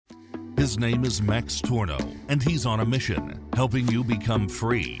His name is Max Tornow, and he's on a mission, helping you become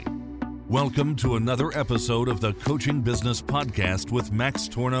free. Welcome to another episode of the Coaching Business Podcast with Max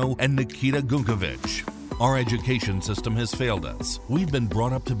Tornow and Nikita Gunkovic. Our education system has failed us. We've been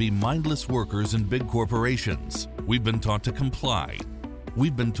brought up to be mindless workers in big corporations. We've been taught to comply.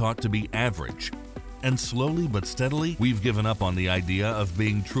 We've been taught to be average. And slowly but steadily, we've given up on the idea of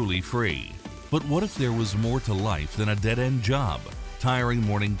being truly free. But what if there was more to life than a dead-end job, tiring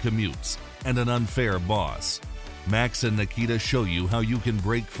morning commutes, and an unfair boss? Max and Nikita show you how you can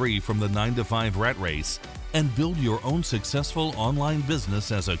break free from the 9-to-5 rat race and build your own successful online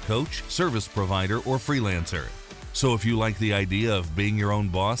business as a coach, service provider, or freelancer. So if you like the idea of being your own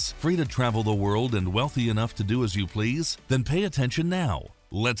boss, free to travel the world, and wealthy enough to do as you please, then pay attention now.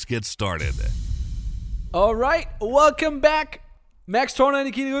 Let's get started. All right, welcome back. Max Tornow and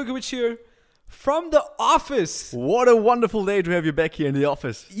Nikita Gunkovic here from the office. What a wonderful day to have you back here in the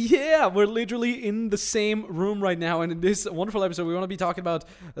office. Yeah, we're literally in the same room right now. And in this wonderful episode, we want to be talking about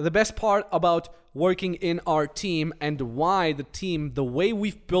the best part about working in our team and why the team, the way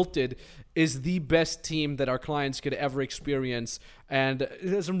we've built it, is the best team that our clients could ever experience. And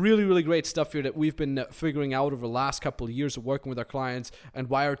there's some really, really great stuff here that we've been figuring out over the last couple of years of working with our clients, and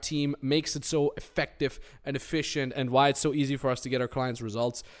why our team makes it so effective and efficient, and why it's so easy for us to get our clients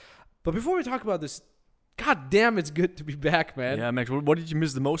results. But before we talk about this, god damn, it's good to be back, man. Yeah, Max, what did you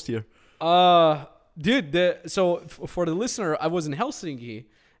miss the most here? Dude, for the listener, I was in Helsinki,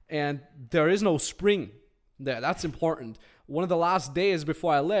 and there is no spring there. That's important. One of the last days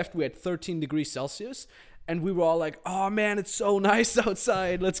before I left, we had 13 degrees Celsius, and we were all like, oh man, it's so nice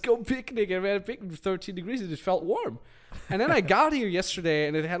outside. Let's go picnic. And we had a picnic with 13 degrees. It just felt warm. And then I got here yesterday,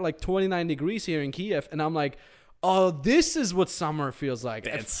 and it had like 29 degrees here in Kiev, and I'm like, oh, this is what summer feels like.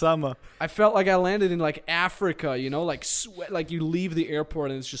 It's summer. I felt like I landed in like Africa, you know, like sweat, like you leave the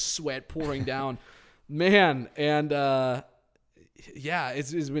airport and it's just sweat pouring down. Man, and yeah,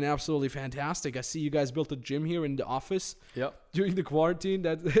 it's been absolutely fantastic. I see you guys built a gym here in the office. Yep. During the quarantine.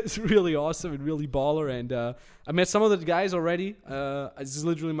 That's really awesome and really baller. And I met some of the guys already. This is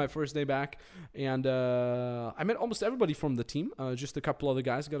literally my first day back. And I met almost everybody from the team. Just a couple other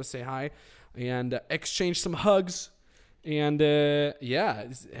guys. Got to say hi. And exchange some hugs. And yeah,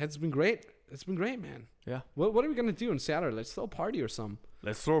 it's been great. It's been great, man. Yeah. What are we going to do on Saturday? Let's throw a party or something.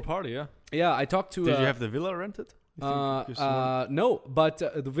 Let's throw a party, yeah. Yeah, I talked to... Did you have the villa rented? No, but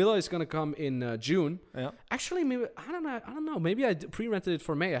the villa is going to come in June. Yeah. Actually, maybe, I don't know. Maybe I pre-rented it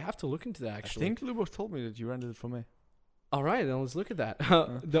for May. I have to look into that, actually. I think Lubov told me that you rented it for May. All right, then let's look at that.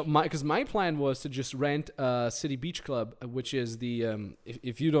 Because my plan was to just rent City Beach Club, which is the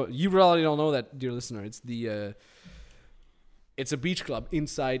if you really don't know that, dear listener, it's a beach club in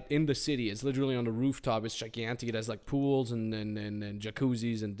the city. It's literally on the rooftop. It's gigantic. It has like pools and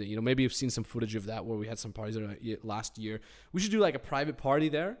jacuzzis, and maybe you've seen some footage of that where we had some parties there last year. We should do like a private party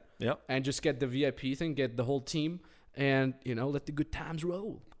there, and just get the VIP thing, get the whole team, and let the good times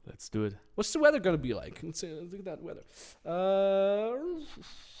roll. Let's do it. What's the weather gonna be like? Let's look at that weather.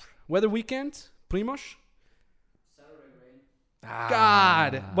 Weather weekend, Primoz? Saturday rain.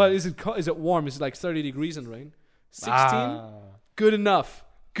 God, but is it warm? Is it like 30 degrees and rain? 16? Good enough.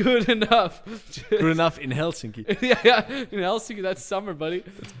 Good enough. Good enough in Helsinki. yeah, in Helsinki, that's summer, buddy.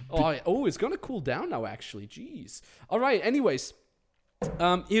 Oh, it's gonna cool down now, actually. Jeez. All right. Anyways,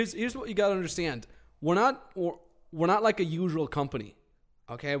 here's what you gotta understand. We're not like a usual company.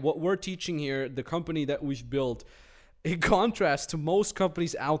 Okay, what we're teaching here, the company that we've built, in contrast to most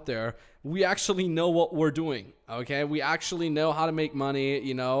companies out there, we actually know what we're doing. Okay, we actually know how to make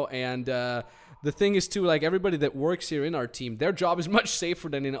money. And the thing is too, like everybody that works here in our team, their job is much safer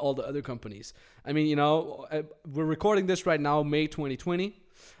than in all the other companies. I mean, we're recording this right now, May 2020,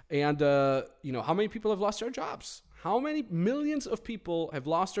 and how many people have lost their jobs? How many millions of people have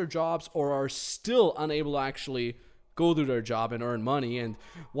lost their jobs or are still unable to actually go do their job and earn money? And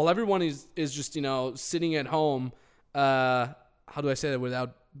while everyone is just sitting at home, how do I say that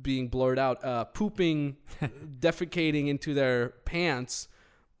without being blurred out? Pooping, defecating into their pants.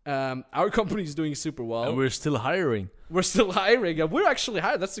 Our company is doing super well. And we're still hiring. We're still hiring. And we're actually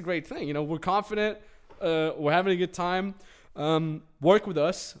hired. That's the great thing. We're confident. We're having a good time. Work with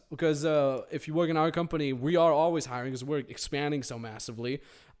us, because if you work in our company, we are always hiring because we're expanding so massively.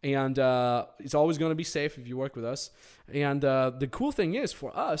 And it's always going to be safe if you work with us. And the cool thing is,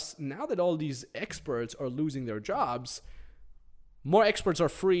 for us, now that all these experts are losing their jobs, more experts are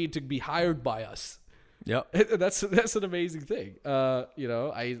free to be hired by us. Yeah, that's an amazing thing.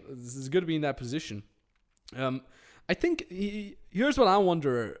 This is good to be in that position. I think here's what I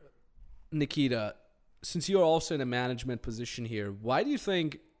wonder, Nikita. Since you're also in a management position here, why do you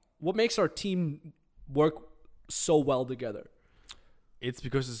think what makes our team work so well together? It's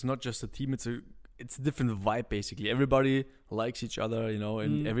because it's not just a team, it's a different vibe basically. Everybody likes each other,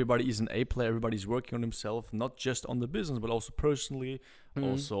 and everybody is an A player, everybody's working on himself, not just on the business but also personally,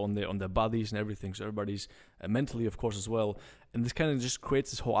 also on their bodies and everything. So everybody's mentally, of course, as well. And this kind of just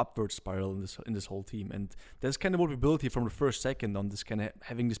creates this whole upward spiral in this whole team. And that's kind of what we built here from the first second, on this kind of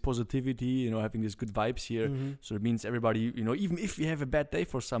having this positivity, having these good vibes here. So it means everybody, even if you have a bad day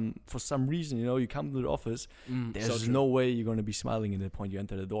for some reason, you come to the office, there's no way you're going to be smiling at the point you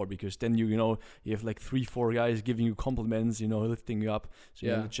enter the door, because then you have like 3-4 guys giving you compliments, lifting you up. So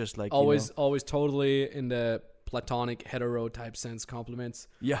it's just like always totally in the platonic hetero type sense compliments.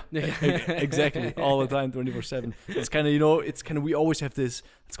 Yeah, exactly. All the time, 24/7. It's kind of, we always have this,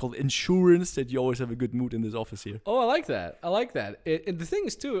 it's called insurance, that you always have a good mood in this office here. Oh, I like that. And the thing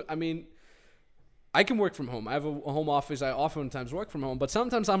is too, I mean, I can work from home. I have a home office. I oftentimes work from home, but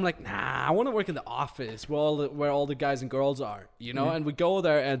sometimes I'm like, nah, I want to work in the office where all the guys and girls are, and we go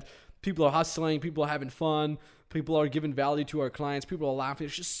there and people are hustling, people are having fun, people are giving value to our clients, people are laughing.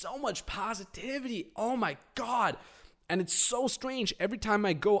 There's just so much positivity. Oh my God. And it's so strange. Every time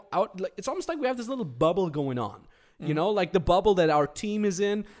I go out, like, it's almost like we have this little bubble going on, like the bubble that our team is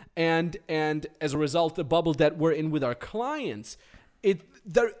in, and as a result, the bubble that we're in with our clients.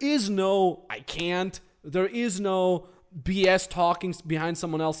 There is no, I can't, there is no BS talking behind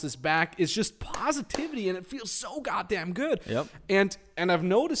someone else's back. It's just positivity, and it feels so goddamn good. Yep. And I've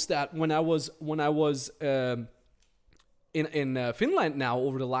noticed that when I was in Finland now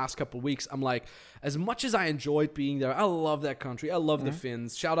over the last couple of weeks, I'm like, as much as I enjoyed being there, I love that country. I love the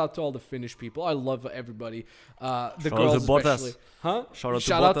Finns. Shout out to all the Finnish people. I love everybody. The girls especially. Huh?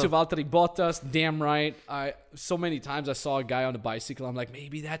 Shout out to Valtteri Bottas. Damn right. So many times I saw a guy on a bicycle. I'm like,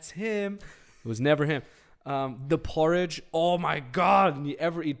 maybe that's him. It was never him. The porridge, oh my God, you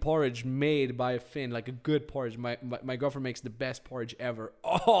ever eat porridge made by a Finn, like a good porridge? My girlfriend makes the best porridge ever.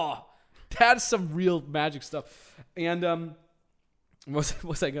 Oh, that's some real magic stuff. And what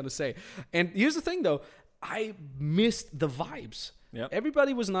was I gonna say? And here's the thing though, I missed the vibes. Yep.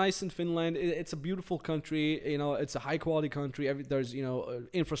 Everybody was nice in Finland. It's a beautiful country. It's a high quality country. There's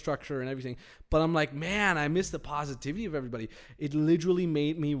infrastructure and everything. But I'm like, man, I miss the positivity of everybody. It literally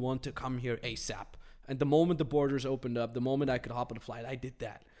made me want to come here ASAP. And the moment the borders opened up, the moment I could hop on a flight, I did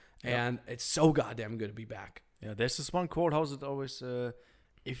that. Yep. And it's so goddamn good to be back. Yeah, there's this one quote, how's it always,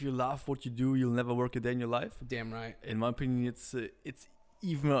 if you love what you do, you'll never work a day in your life. Damn right. In my opinion, it's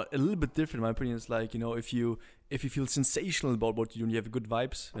even a little bit different. In my opinion, it's like, if you feel sensational about what you do and you have good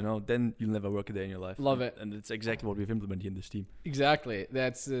vibes, then you'll never work a day in your life. Love it. And it's exactly what we've implemented in this team. Exactly.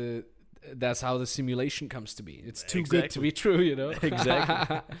 That's how the simulation comes to be. It's too good to be true,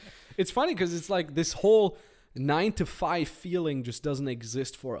 Exactly. It's funny because it's like this whole 9 to 5 feeling just doesn't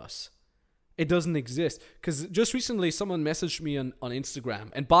exist for us. It doesn't exist. Because just recently someone messaged me on Instagram.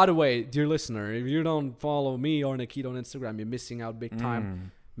 And by the way, dear listener, if you don't follow me or Nikita on Instagram, you're missing out big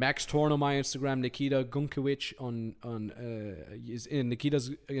time. Max Torn on my Instagram, Nikita Gunkovic is in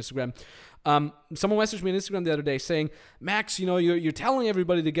Nikita's Instagram. Someone messaged me on Instagram the other day saying, Max, you're telling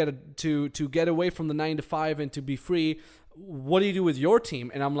everybody to get away from the 9 to 5 and to be free. What do you do with your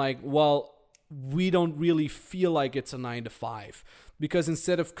team? And I'm like, well, we don't really feel like it's a 9 to 5, because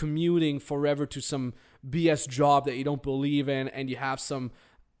instead of commuting forever to some BS job that you don't believe in, and you have some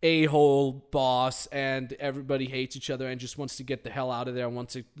a-hole boss and everybody hates each other and just wants to get the hell out of there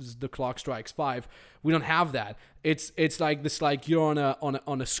once the clock strikes 5, we don't have that. It's like this, like you're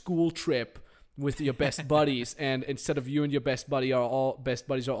on a school trip with your best buddies, and instead of you and your best buddies are all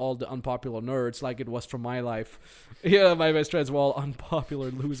the unpopular nerds, like it was from my life. Yeah, my best friends were all unpopular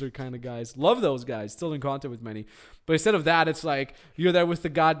loser kind of guys. Love those guys, still in contact with many. But instead of that, it's like you're there with the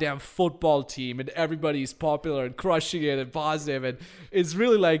goddamn football team and everybody's popular and crushing it and positive, and it's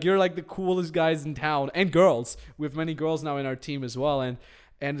really like you're like the coolest guys in town, and girls. We have many girls now in our team as well, and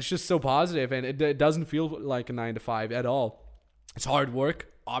it's just so positive, and it doesn't feel like a 9 to 5 at all. It's hard work.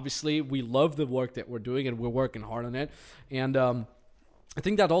 Obviously, we love the work that we're doing, and we're working hard on it. And I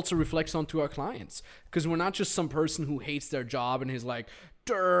think that also reflects onto our clients, because we're not just some person who hates their job and is like,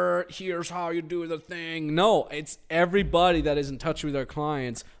 dirt, here's how you do the thing. No, it's everybody that is in touch with our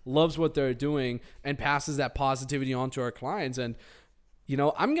clients, loves what they're doing, and passes that positivity on to our clients. And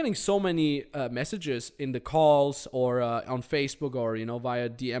I'm getting so many messages in the calls or on Facebook or via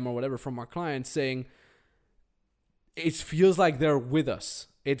DM or whatever from our clients saying it feels like they're with us.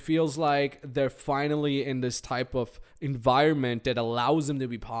 It feels like they're finally in this type of environment that allows them to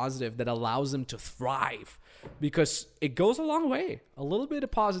be positive, that allows them to thrive, because it goes a long way. A little bit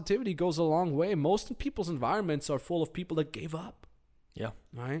of positivity goes a long way. Most people's environments are full of people that gave up. Yeah.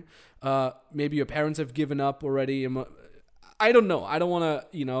 Right? Maybe your parents have given up already. I don't know. I don't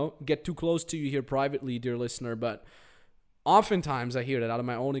want to, get too close to you here privately, dear listener, but oftentimes I hear that out of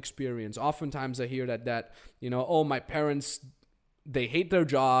my own experience. Oftentimes I hear that oh, my parents, they hate their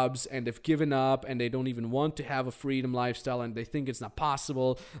jobs and they've given up and they don't even want to have a freedom lifestyle and they think it's not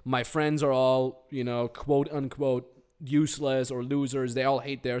possible. My friends are all, quote unquote, useless or losers. They all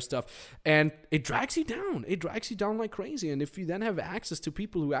hate their stuff. And it drags you down. It drags you down like crazy. And if you then have access to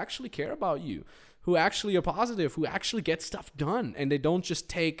people who actually care about you, who actually are positive, who actually get stuff done, and they don't just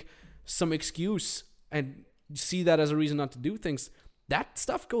take some excuse and see that as a reason not to do things, that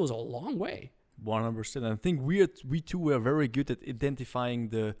stuff goes a long way. 100%. I think we too are very good at identifying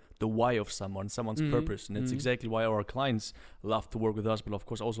the why of someone's purpose, and that's exactly why our clients love to work with us, but of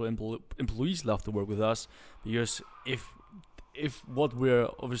course also employees love to work with us, because if what we're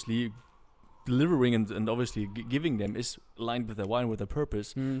obviously delivering and obviously giving them is aligned with their why and with their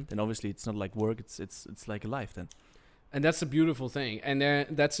purpose, then obviously it's not like work, it's like a life then. And that's a beautiful thing. And then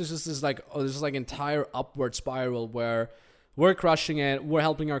that's just this like entire upward spiral where we're crushing it, we're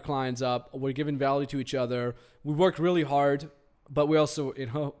helping our clients up, we're giving value to each other, we work really hard, but we also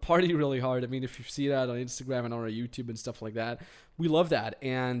party really hard. I mean, if you see that on Instagram and on our YouTube and stuff like that, we love that.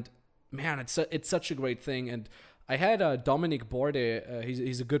 And man, it's such a great thing. And I had Dominic Borde.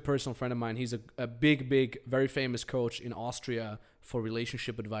 He's a good personal friend of mine. He's a big, very famous coach in Austria for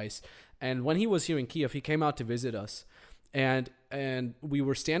relationship advice. And when he was here in Kiev, he came out to visit us. And we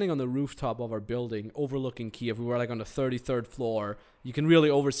were standing on the rooftop of our building overlooking Kiev. We were like on the 33rd floor. You can really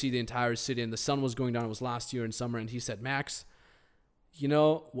oversee the entire city. And the sun was going down. It was last year in summer. And he said, Max,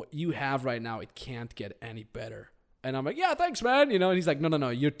 what you have right now, it can't get any better. And I'm like, yeah, thanks, man. And he's like, no,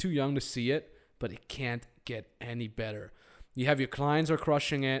 you're too young to see it, but it can't get any better. You have your clients are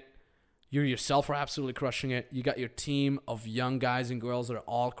crushing it. You yourself are absolutely crushing it. You got your team of young guys and girls that are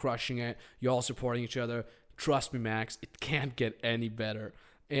all crushing it. You're all supporting each other. Trust me, Max, it can't get any better.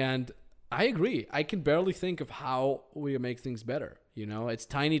 And I agree. I can barely think of how we make things better. It's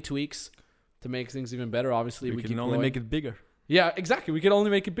tiny tweaks to make things even better. Obviously, we can only make it bigger. Yeah, exactly. We can only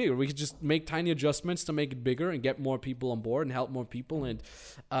make it bigger. We could just make tiny adjustments to make it bigger and get more people on board and help more people. And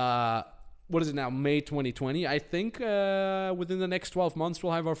what is it now? May 2020. I think within the next 12 months,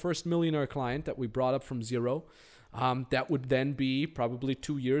 we'll have our first millionaire client that we brought up from zero. That would then be probably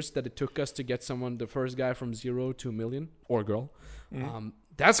 2 years that it took us to get the first guy from 0 to $1 million, or girl.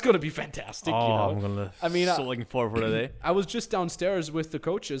 That's going to be fantastic. So looking forward for the day. I was just downstairs with the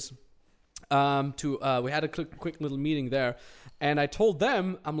coaches. We had a quick little meeting there, and I told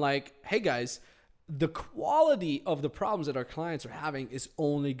them, I'm like, hey guys, the quality of the problems that our clients are having is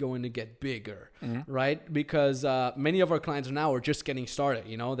only going to get bigger, right? Because many of our clients now are just getting started.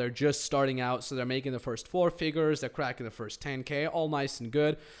 They're just starting out, so they're making the first 4 figures, they're cracking the first 10K, all nice and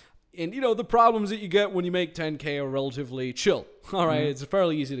good. And the problems that you get when you make 10K are relatively chill. All right, it's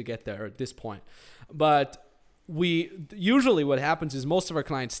fairly easy to get there at this point, but usually what happens is most of our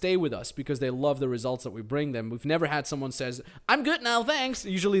clients stay with us because they love the results that we bring them. We've never had someone says, I'm good now, thanks.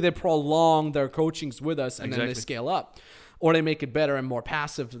 Usually they prolong their coachings with us and then they scale up, or they make it better and more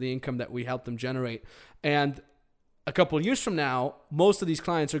passive to the income that we help them generate. And a couple of years from now, most of these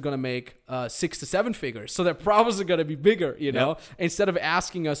clients are going to make 6 to 7 figures. So their problems are going to be bigger, Instead of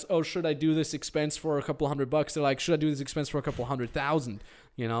asking us, oh, should I do this expense for a couple $100? They're like, should I do this expense for a couple $100,000,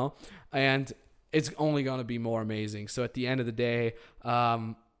 And it's only going to be more amazing. So at the end of the day,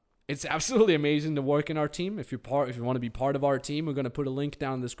 it's absolutely amazing to work in our team. If you want to be part of our team, we're going to put a link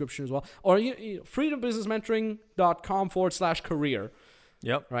down in the description as well. Or freedombusinessmentoring.com/career.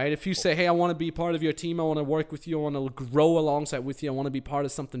 Yep. Right. If you say, hey, I want to be part of your team, I want to work with you, I want to grow alongside with you, I want to be part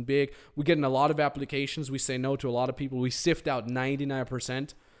of something big. We get in a lot of applications. We say no to a lot of people. We sift out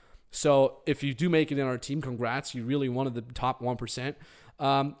 99%. So if you do make it in our team, congrats. You're really one of the top 1%.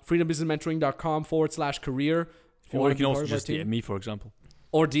 freedombusinessmentoring.com/career. Or you can also just DM me, for example.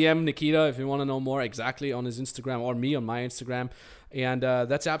 Or DM Nikita if you want to know more exactly on his Instagram, or me on my Instagram. And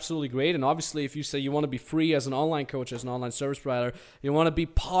that's absolutely great. And obviously, if you say you want to be free as an online coach, as an online service provider, you want to be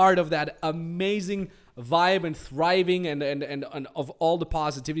part of that amazing vibe and thriving and of all the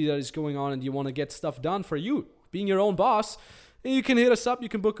positivity that is going on, and you want to get stuff done for you, being your own boss, you can hit us up. You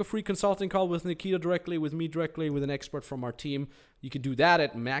can book a free consulting call with Nikita directly, with me directly, with an expert from our team. You can do that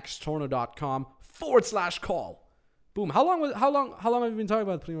at maxtorno.com/call. Boom. How long have we been talking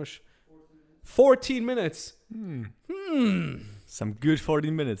about? Pretty much 14 minutes. Some good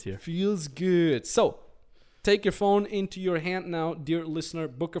 14 minutes here. Feels good. So take your phone into your hand now, dear listener.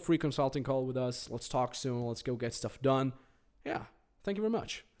 Book a free consulting call with us. Let's talk soon. Let's go get stuff done. Yeah. Thank you very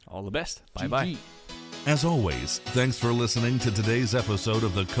much. All the best. Bye-bye. GG. As always, thanks for listening to today's episode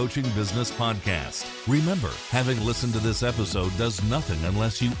of the Coaching Business Podcast. Remember, having listened to this episode does nothing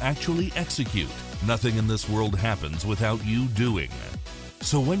unless you actually execute. Nothing in this world happens without you doing.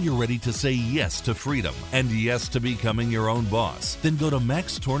 So when you're ready to say yes to freedom and yes to becoming your own boss, then go to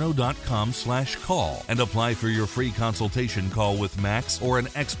maxtorno.com/call and apply for your free consultation call with Max or an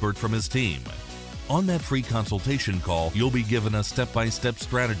expert from his team. On that free consultation call, you'll be given a step-by-step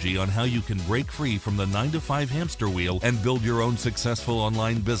strategy on how you can break free from the 9-to-5 hamster wheel and build your own successful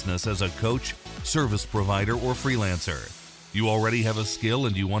online business as a coach, service provider, or freelancer. You already have a skill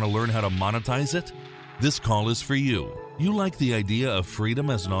and you want to learn how to monetize it? This call is for you. You like the idea of freedom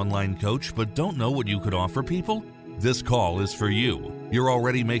as an online coach but don't know what you could offer people? This call is for you. You're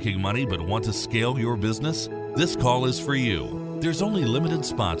already making money but want to scale your business? This call is for you. There's only limited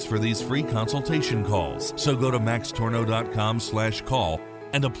spots for these free consultation calls, so go to maxtorno.com/call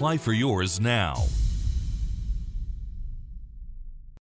and apply for yours now.